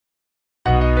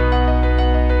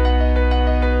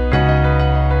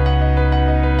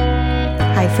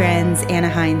friends, Anna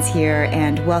Hines here,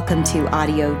 and welcome to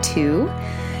Audio 2.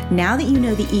 Now that you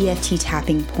know the EFT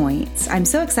tapping points, I'm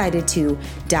so excited to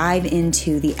dive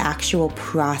into the actual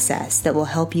process that will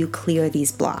help you clear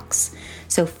these blocks.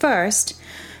 So first,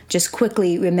 just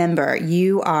quickly remember,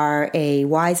 you are a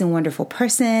wise and wonderful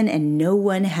person, and no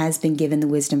one has been given the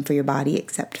wisdom for your body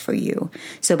except for you.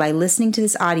 So by listening to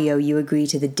this audio, you agree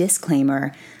to the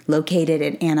disclaimer located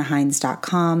at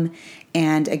annahines.com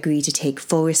and agree to take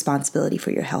full responsibility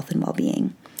for your health and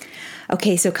well-being.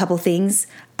 Okay, so a couple things.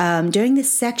 During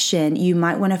this section, you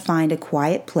might want to find a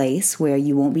quiet place where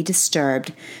you won't be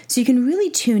disturbed so you can really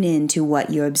tune in to what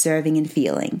you're observing and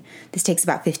feeling. This takes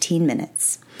about 15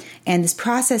 minutes. And this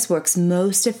process works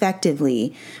most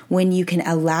effectively when you can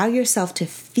allow yourself to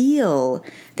feel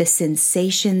the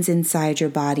sensations inside your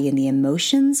body and the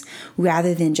emotions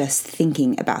rather than just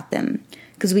thinking about them.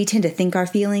 Because we tend to think our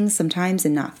feelings sometimes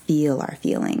and not feel our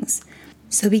feelings.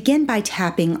 So begin by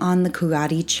tapping on the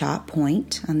karate chop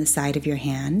point on the side of your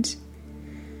hand.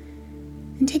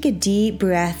 And take a deep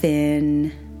breath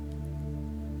in.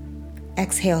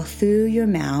 Exhale through your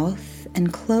mouth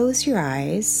and close your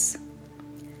eyes.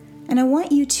 And I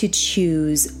want you to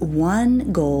choose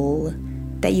one goal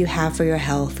that you have for your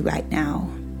health right now.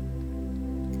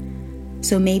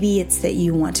 So maybe it's that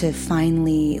you want to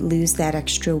finally lose that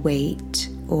extra weight,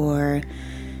 or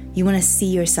you want to see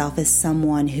yourself as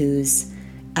someone who's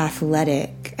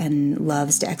athletic and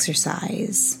loves to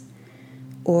exercise,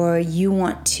 or you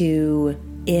want to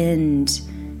end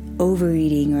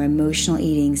overeating or emotional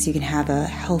eating so you can have a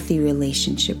healthy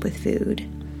relationship with food.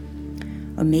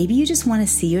 Or maybe you just want to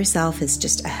see yourself as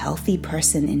just a healthy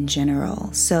person in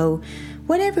general. So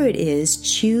whatever it is,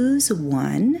 choose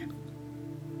one.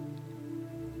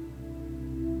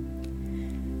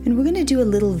 And we're going to do a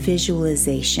little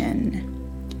visualization.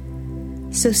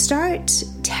 So start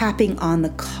tapping on the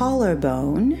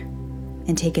collarbone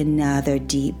and take another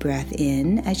deep breath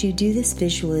in as you do this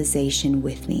visualization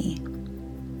with me.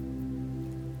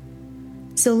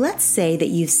 So let's say that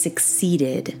you've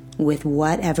succeeded with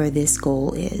whatever this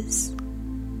goal is.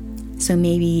 So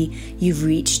maybe you've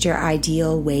reached your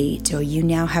ideal weight, or you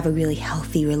now have a really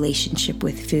healthy relationship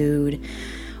with food,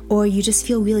 or you just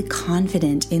feel really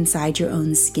confident inside your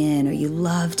own skin, or you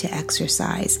love to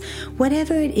exercise.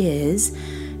 Whatever it is,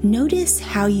 notice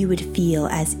how you would feel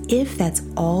as if that's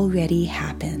already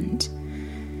happened.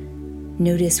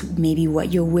 Notice maybe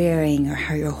what you're wearing or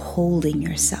how you're holding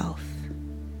yourself.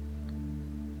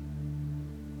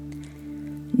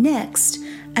 Next,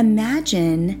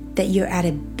 imagine that you're at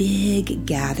a big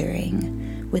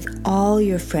gathering with all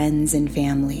your friends and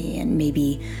family, and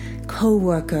maybe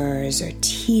co-workers or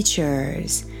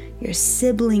teachers. Your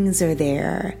siblings are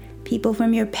there. People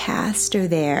from your past are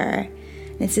there.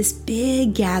 And it's this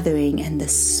big gathering, and the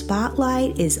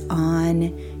spotlight is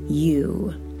on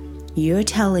you. You're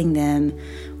telling them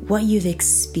what you've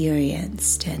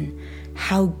experienced and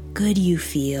how good you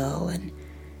feel and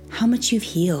how much you've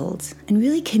healed, and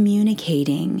really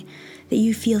communicating that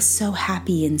you feel so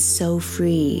happy and so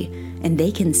free, and they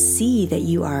can see that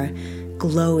you are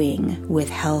glowing with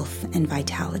health and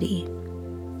vitality.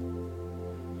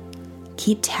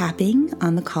 Keep tapping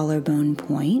on the collarbone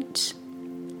point.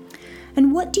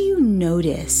 And what do you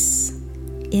notice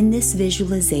in this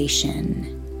visualization?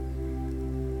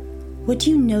 What do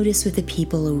you notice with the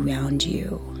people around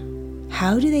you?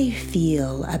 How do they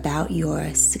feel about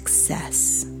your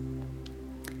success?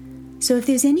 So if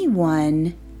there's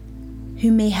anyone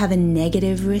who may have a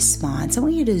negative response, I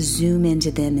want you to zoom into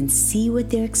them and see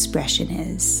what their expression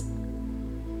is.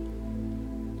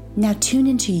 Now tune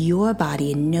into your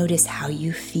body and notice how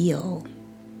you feel.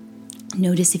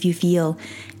 Notice if you feel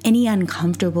any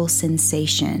uncomfortable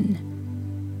sensation.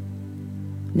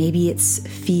 Maybe it's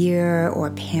fear or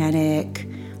panic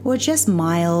or just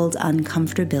mild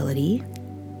uncomfortability.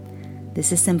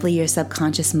 This is simply your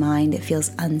subconscious mind that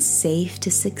feels unsafe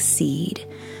to succeed.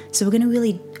 So we're going to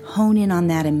really hone in on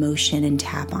that emotion and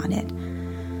tap on it.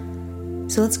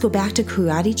 So let's go back to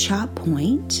karate chop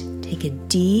point. Take a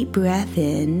deep breath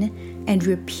in and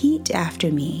repeat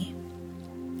after me.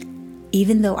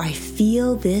 Even though I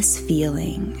feel this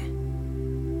feeling,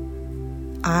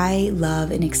 I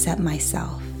love and accept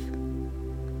myself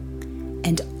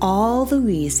and all the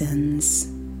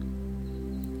reasons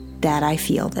that I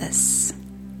feel this.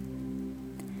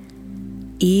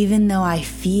 Even though I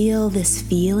feel this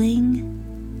feeling,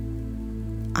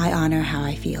 I honor how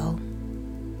I feel.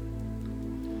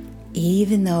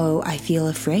 Even though I feel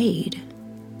afraid,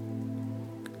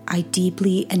 I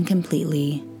deeply and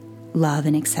completely love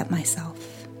and accept myself.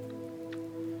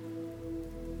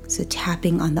 So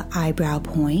tapping on the eyebrow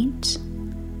point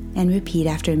and repeat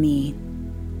after me.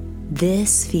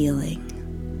 this feeling.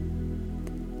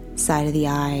 Side of the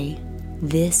eye,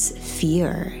 this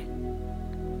fear.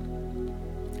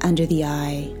 Under the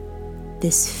eye,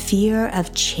 this fear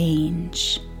of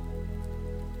change.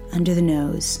 Under the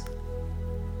nose,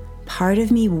 part of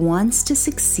me wants to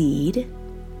succeed.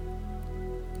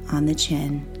 On the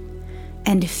chin,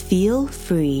 and feel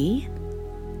free.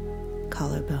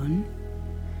 Collarbone.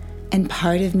 And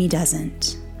part of me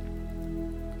doesn't.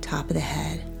 Top of the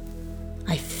head,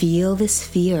 I feel this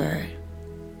fear.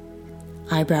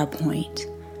 Eyebrow point.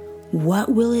 What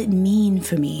will it mean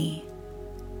for me?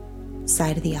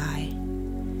 Side of the eye.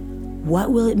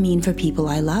 What will it mean for people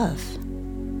I love?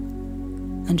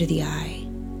 Under the eye,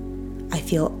 I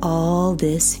feel all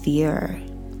this fear.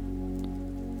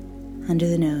 Under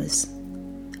the nose,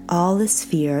 all this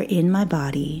fear in my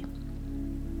body.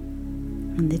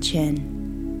 On the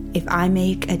chin, if I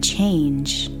make a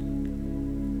change.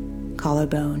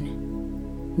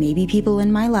 Collarbone, maybe people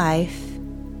in my life.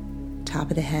 Top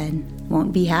of the head,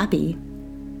 won't be happy.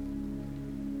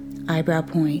 Eyebrow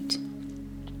point,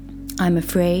 I'm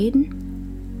afraid.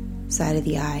 Side of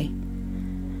the eye,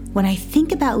 when I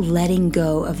think about letting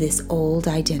go of this old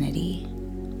identity.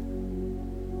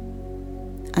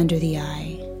 Under the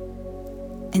eye,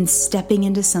 and stepping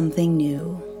into something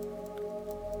new.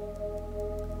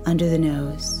 Under the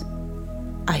nose,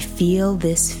 I feel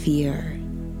this fear.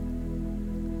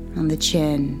 On the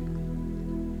chin,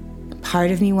 part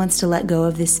of me wants to let go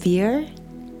of this fear.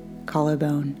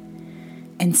 Collarbone,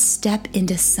 and step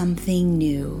into something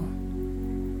new.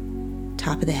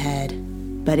 Top of the head,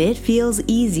 but it feels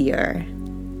easier.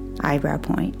 Eyebrow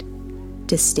point,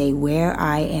 to stay where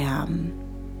I am.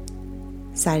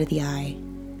 Side of the eye,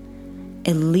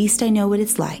 at least I know what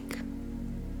it's like.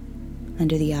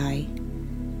 Under the eye,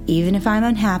 even if I'm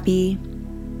unhappy.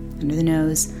 Under the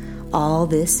nose, all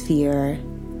this fear.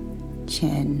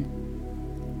 Chin,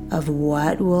 of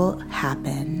what will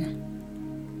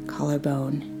happen.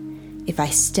 Collarbone, if I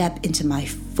step into my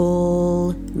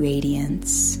full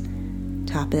radiance.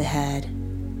 Top of the head,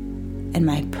 and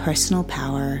my personal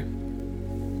power.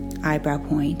 Eyebrow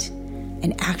point,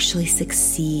 and actually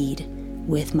succeed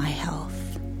with my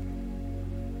health.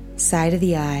 Side of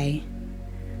the eye,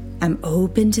 I'm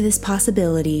open to this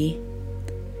possibility.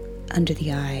 Under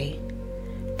the eye,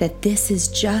 that this is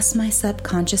just my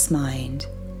subconscious mind.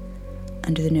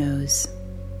 Under the nose,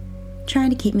 trying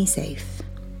to keep me safe.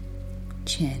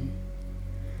 Chin,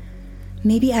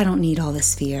 maybe I don't need all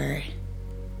this fear.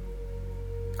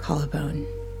 Collarbone,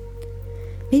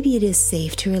 maybe it is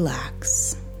safe to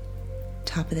relax.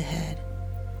 Top of the head,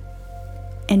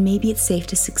 and maybe it's safe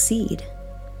to succeed.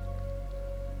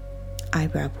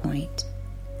 Eyebrow point,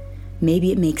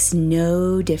 maybe it makes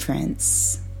no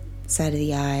difference. Side of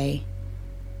the eye,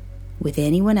 with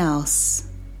anyone else.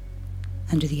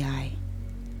 Under the eye,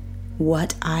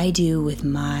 what I do with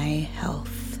my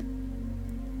health.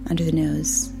 Under the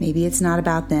nose, maybe it's not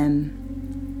about them.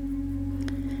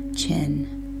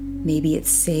 Chin, maybe it's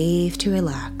safe to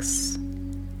relax.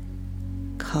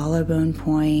 Collarbone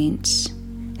point,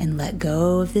 and let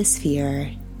go of this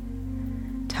fear.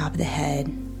 Top of the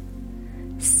head,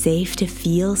 safe to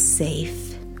feel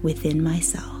safe within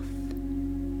myself.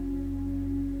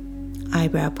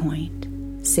 Eyebrow point,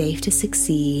 safe to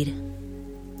succeed.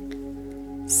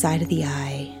 Side of the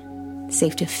eye,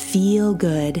 safe to feel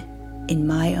good in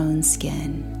my own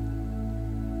skin.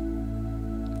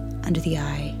 Under the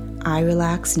eye, I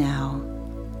relax now.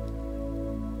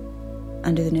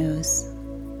 Under the nose,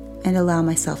 and allow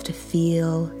myself to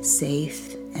feel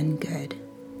safe and good.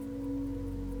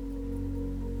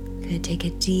 Good, take a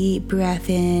deep breath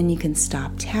in. You can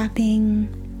stop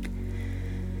tapping.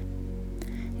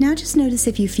 Now just notice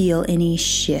if you feel any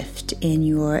shift in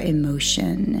your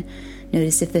emotion.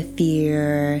 Notice if the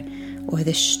fear or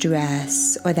the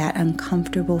stress or that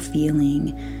uncomfortable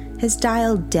feeling has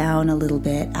dialed down a little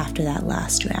bit after that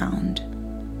last round.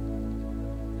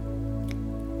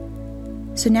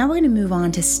 So now we're going to move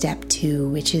on to step 2,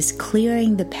 which is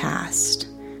clearing the past.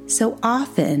 So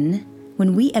often,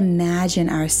 when we imagine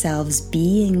ourselves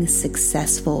being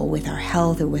successful with our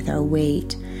health or with our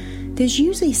weight, there's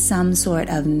usually some sort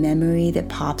of memory that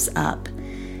pops up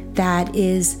that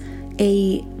is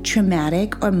a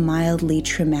traumatic or mildly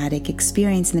traumatic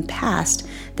experience in the past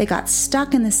that got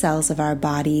stuck in the cells of our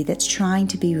body that's trying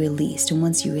to be released. And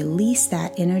once you release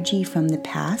that energy from the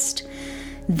past,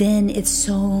 then it's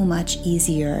so much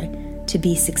easier to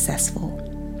be successful.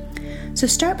 So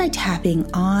start by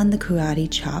tapping on the karate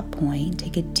chop point.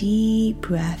 Take a deep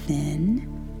breath in.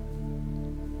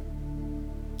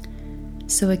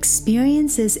 So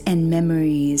experiences and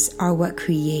memories are what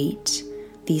create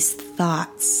these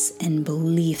thoughts and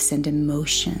beliefs and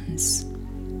emotions.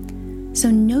 So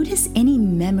notice any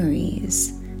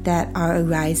memories that are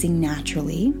arising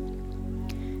naturally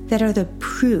that are the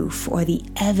proof or the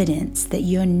evidence that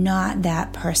you're not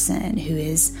that person who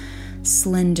is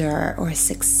slender or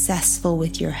successful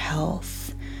with your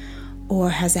health or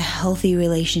has a healthy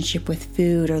relationship with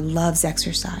food or loves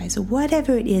exercise, or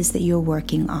whatever it is that you're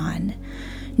working on.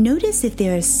 Notice if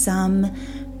there is some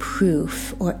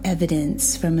proof or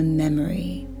evidence from a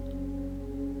memory.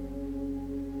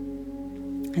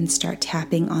 And start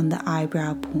tapping on the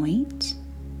eyebrow point.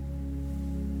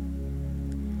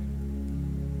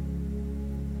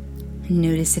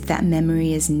 Notice if that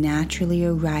memory is naturally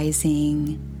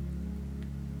arising,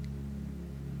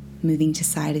 moving to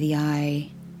side of the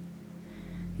eye.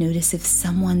 Notice if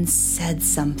someone said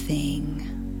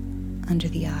something under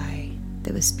the eye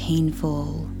that was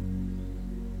painful,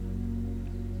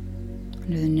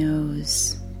 under the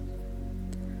nose.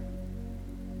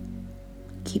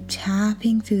 Keep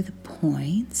tapping through the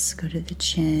points, go to the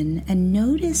chin, and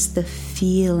notice the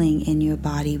feeling in your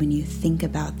body when you think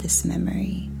about this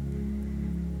memory.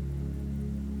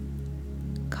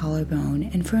 Collarbone,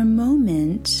 and for a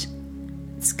moment,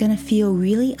 it's going to feel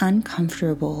really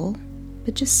uncomfortable,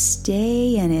 but just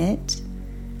stay in it.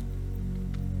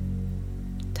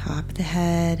 Top of the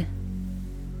head.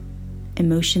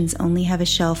 Emotions only have a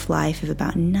shelf life of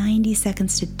about 90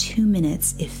 seconds to 2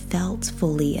 minutes if felt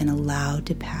fully and allowed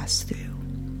to pass through.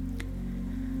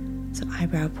 So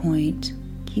eyebrow point,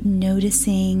 keep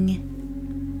noticing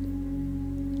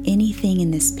anything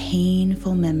in this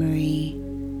painful memory.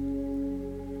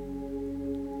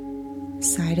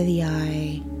 Side of the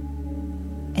eye,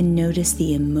 and notice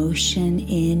the emotion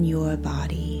in your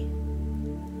body.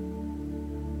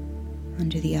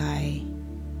 Under the eye,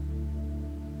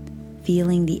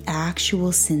 feeling the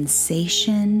actual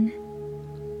sensation.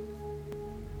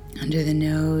 Under the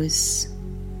nose,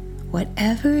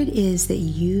 whatever it is that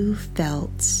you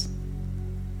felt.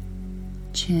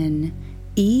 Chin,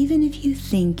 even if you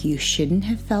think you shouldn't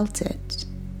have felt it.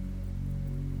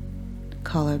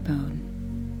 Collarbone.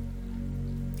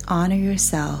 Honor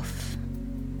yourself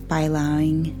by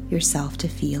allowing yourself to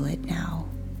feel it now.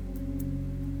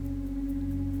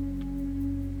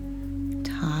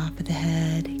 Top of the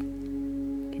head,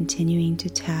 continuing to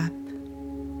tap.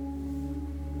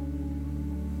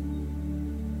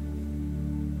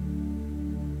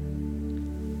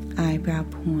 Eyebrow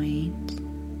point.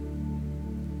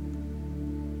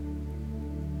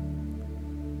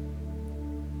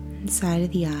 Inside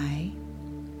of the eye.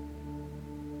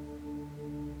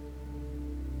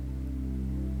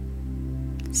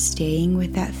 Staying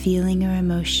with that feeling or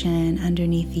emotion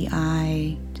underneath the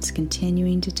eye, just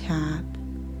continuing to tap.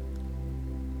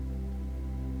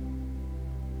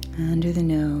 Under the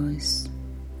nose.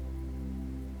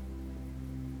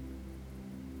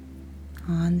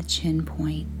 On the chin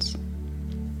point.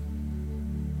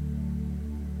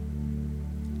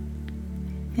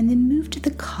 And then move to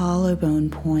the collarbone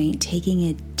point, taking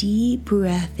a deep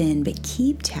breath in, but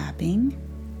keep tapping.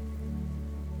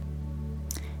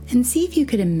 And see if you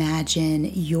could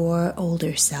imagine your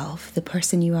older self, the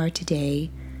person you are today,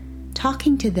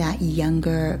 talking to that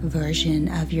younger version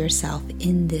of yourself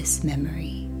in this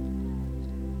memory.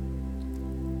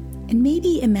 And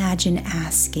maybe imagine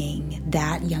asking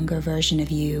that younger version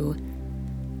of you,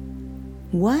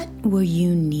 what were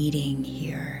you needing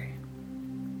here?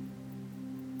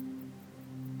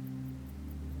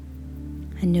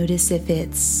 And notice if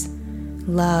it's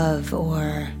love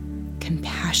or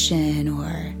compassion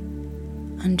or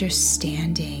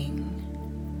understanding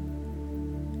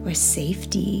or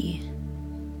safety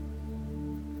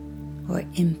or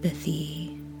empathy.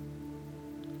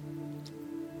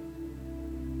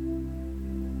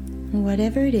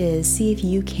 Whatever it is, see if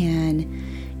you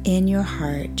can, in your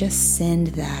heart, just send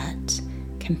that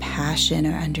compassion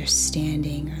or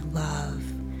understanding or love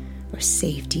or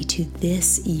safety to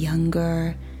this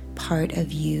younger part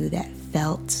of you that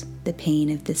felt the pain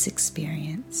of this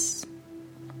experience.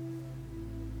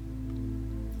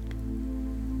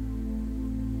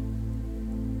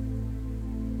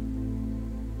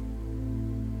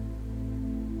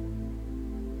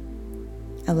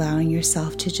 Allowing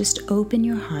yourself to just open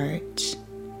your heart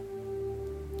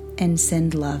and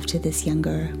send love to this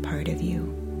younger part of you.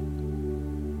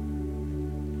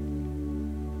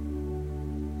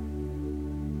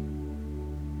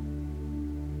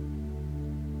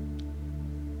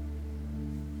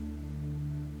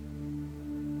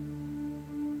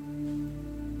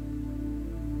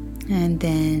 And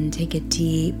then take a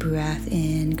deep breath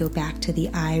in, go back to the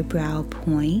eyebrow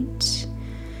point,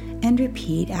 and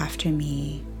repeat after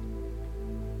me.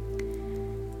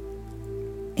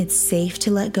 It's safe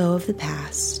to let go of the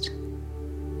past.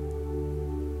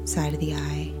 Side of the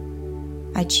eye.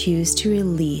 I choose to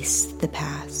release the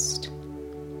past.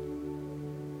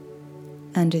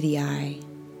 Under the eye.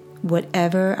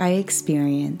 Whatever I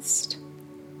experienced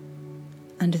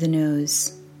under the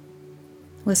nose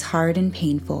was hard and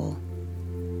painful.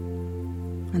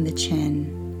 On the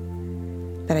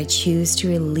chin, but I choose to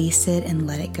release it and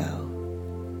let it go.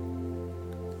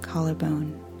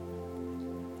 Collarbone.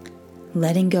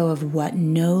 Letting go of what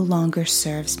no longer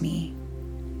serves me.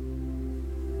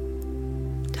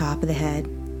 Top of the head,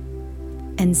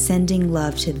 and sending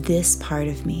love to this part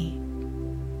of me.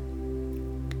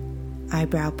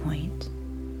 Eyebrow point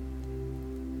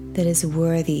that is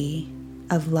worthy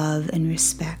of love and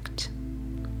respect.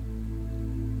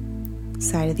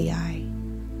 Side of the eye.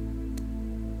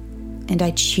 And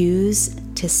I choose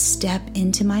to step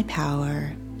into my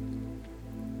power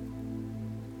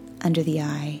under the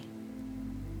eye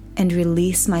and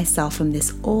release myself from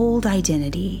this old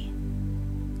identity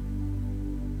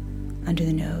under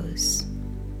the nose,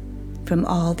 from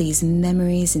all these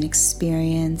memories and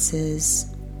experiences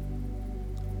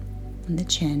on the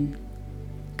chin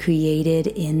created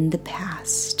in the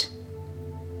past.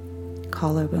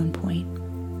 Collarbone point.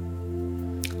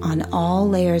 On all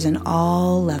layers and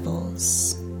all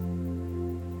levels.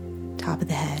 Top of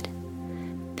the head.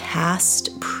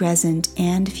 Past, present,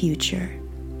 and future.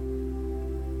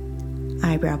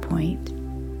 Eyebrow point.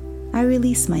 I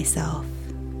release myself.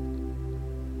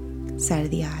 Side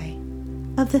of the eye.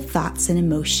 Of the thoughts and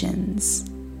emotions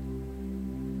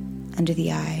under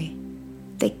the eye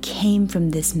that came from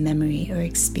this memory or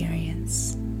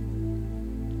experience.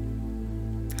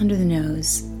 Under the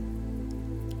nose.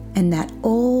 And that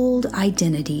old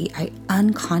identity I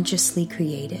unconsciously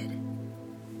created.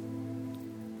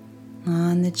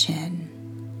 On the chin.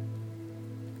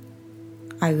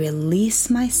 I release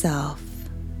myself,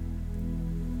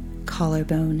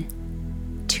 collarbone,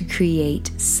 to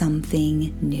create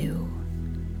something new.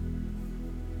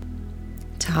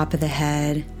 Top of the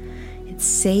head. It's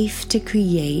safe to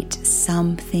create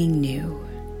something new.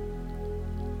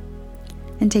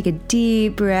 And take a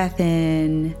deep breath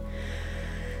in.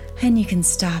 And you can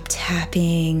stop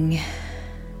tapping.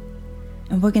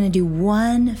 And we're going to do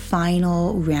one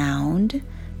final round,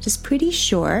 just pretty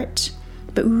short,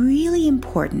 but really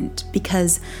important,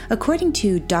 because according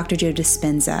to Dr. Joe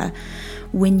Dispenza,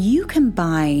 when you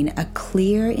combine a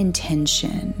clear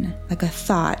intention, like a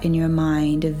thought in your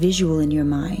mind, a visual in your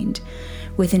mind,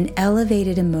 with an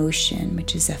elevated emotion,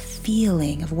 which is a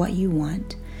feeling of what you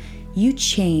want, you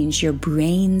change your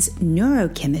brain's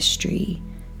neurochemistry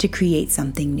to create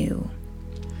something new.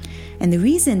 And the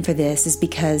reason for this is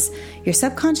because your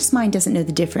subconscious mind doesn't know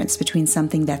the difference between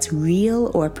something that's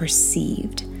real or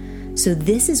perceived. So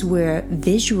this is where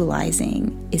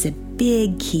visualizing is a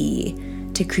big key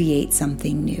to create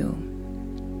something new.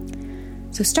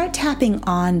 So start tapping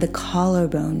on the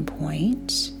collarbone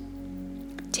point.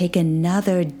 Take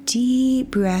another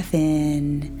deep breath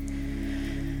in.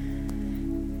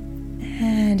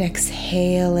 And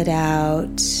exhale it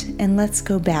out. And let's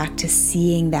go back to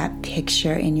seeing that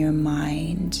picture in your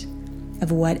mind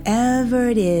of whatever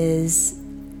it is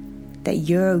that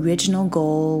your original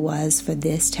goal was for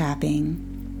this tapping.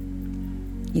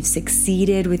 You've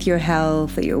succeeded with your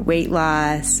health or your weight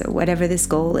loss or whatever this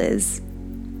goal is.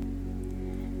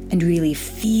 And really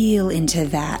feel into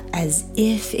that as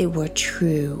if it were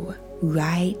true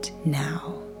right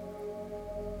now.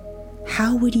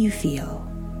 How would you feel?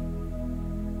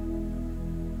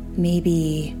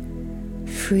 Maybe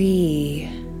free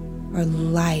or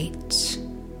light,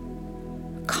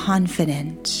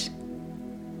 confident,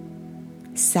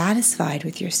 satisfied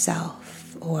with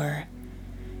yourself, or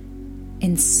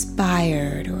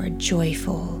inspired or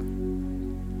joyful.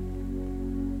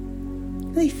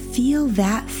 Really feel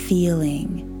that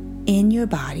feeling in your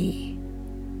body.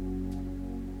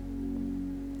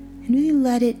 And really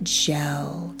let it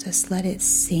gel, just let it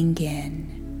sink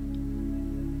in.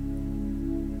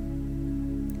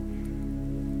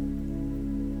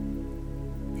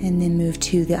 And then move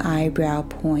to the eyebrow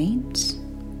point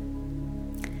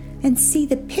and see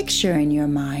the picture in your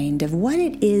mind of what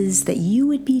it is that you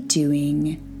would be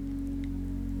doing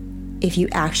if you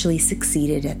actually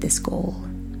succeeded at this goal.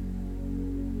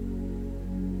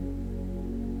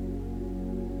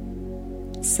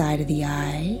 Side of the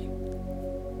eye.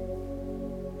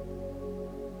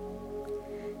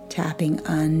 Tapping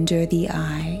under the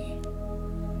eye.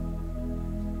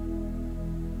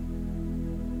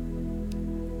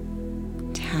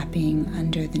 Tapping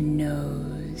under the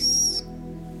nose.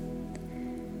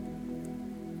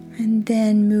 And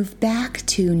then move back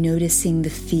to noticing the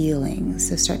feeling.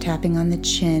 So start tapping on the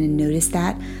chin and notice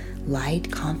that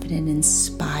light, confident,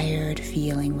 inspired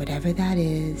feeling, whatever that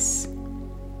is.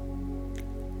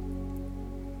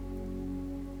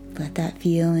 Let that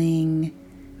feeling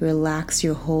relax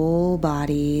your whole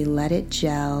body. Let it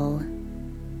gel.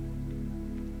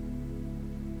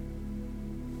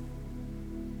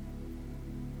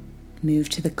 Move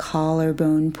to the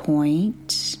collarbone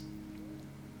point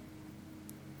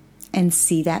and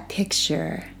see that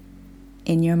picture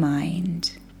in your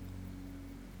mind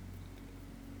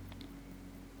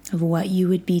of what you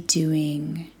would be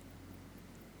doing,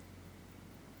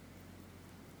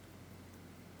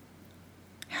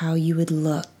 how you would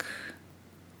look,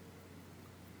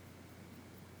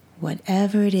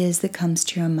 whatever it is that comes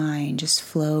to your mind, just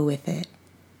flow with it.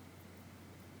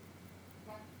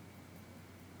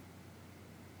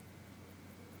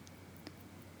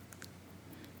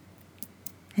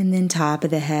 And then top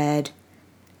of the head,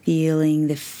 feeling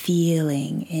the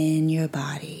feeling in your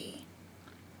body.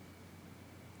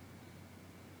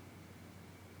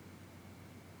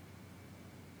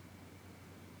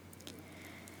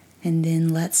 And then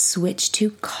let's switch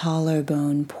to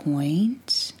collarbone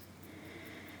point.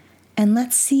 And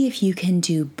let's see if you can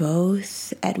do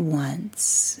both at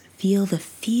once. Feel the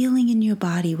feeling in your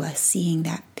body while seeing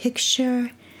that picture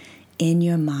in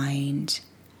your mind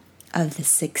of the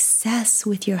success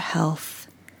with your health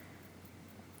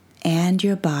and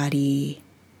your body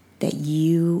that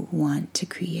you want to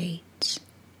create.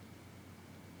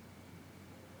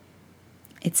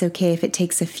 It's okay if it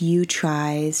takes a few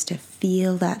tries to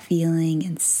feel that feeling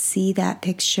and see that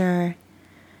picture,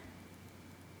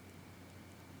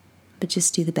 but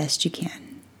just do the best you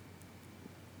can.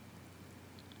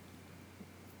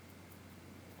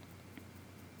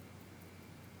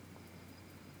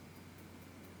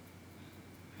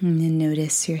 And then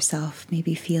notice yourself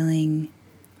maybe feeling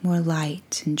more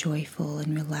light and joyful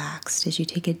and relaxed. As you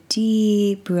take a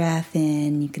deep breath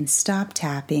in, you can stop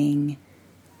tapping.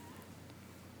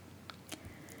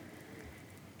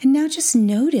 And now just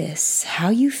notice how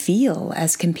you feel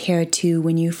as compared to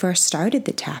when you first started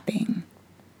the tapping.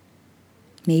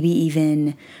 Maybe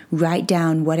even write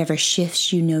down whatever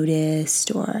shifts you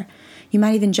noticed, or you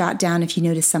might even jot down if you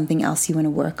notice something else you want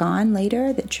to work on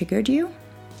later that triggered you.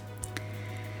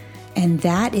 And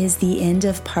that is the end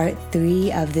of part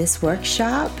 3 of this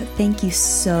workshop. Thank you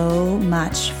so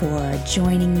much for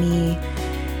joining me.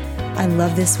 I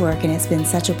love this work and it's been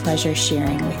such a pleasure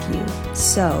sharing with you.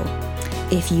 So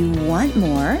if you want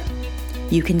more,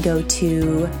 you can go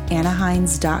to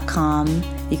annahines.com.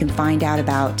 You can find out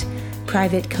about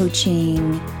private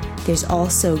coaching. There's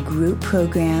also group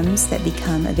programs that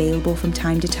become available from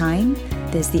time to time.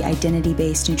 There's the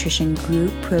Identity-Based Nutrition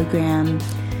Group Program.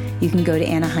 You can go to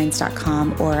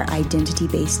annahines.com or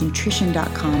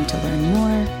identitybasednutrition.com to learn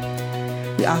more.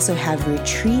 We also have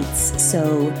retreats,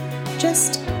 so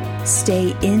just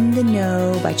stay in the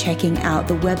know by checking out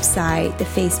the website, the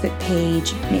Facebook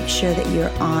page. Make sure that you're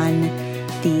on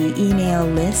the email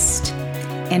list.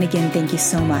 And again, thank you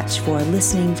so much for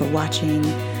listening, for watching,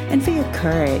 and for your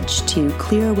courage to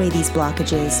clear away these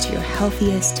blockages to your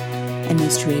healthiest and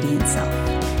most radiant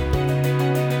self.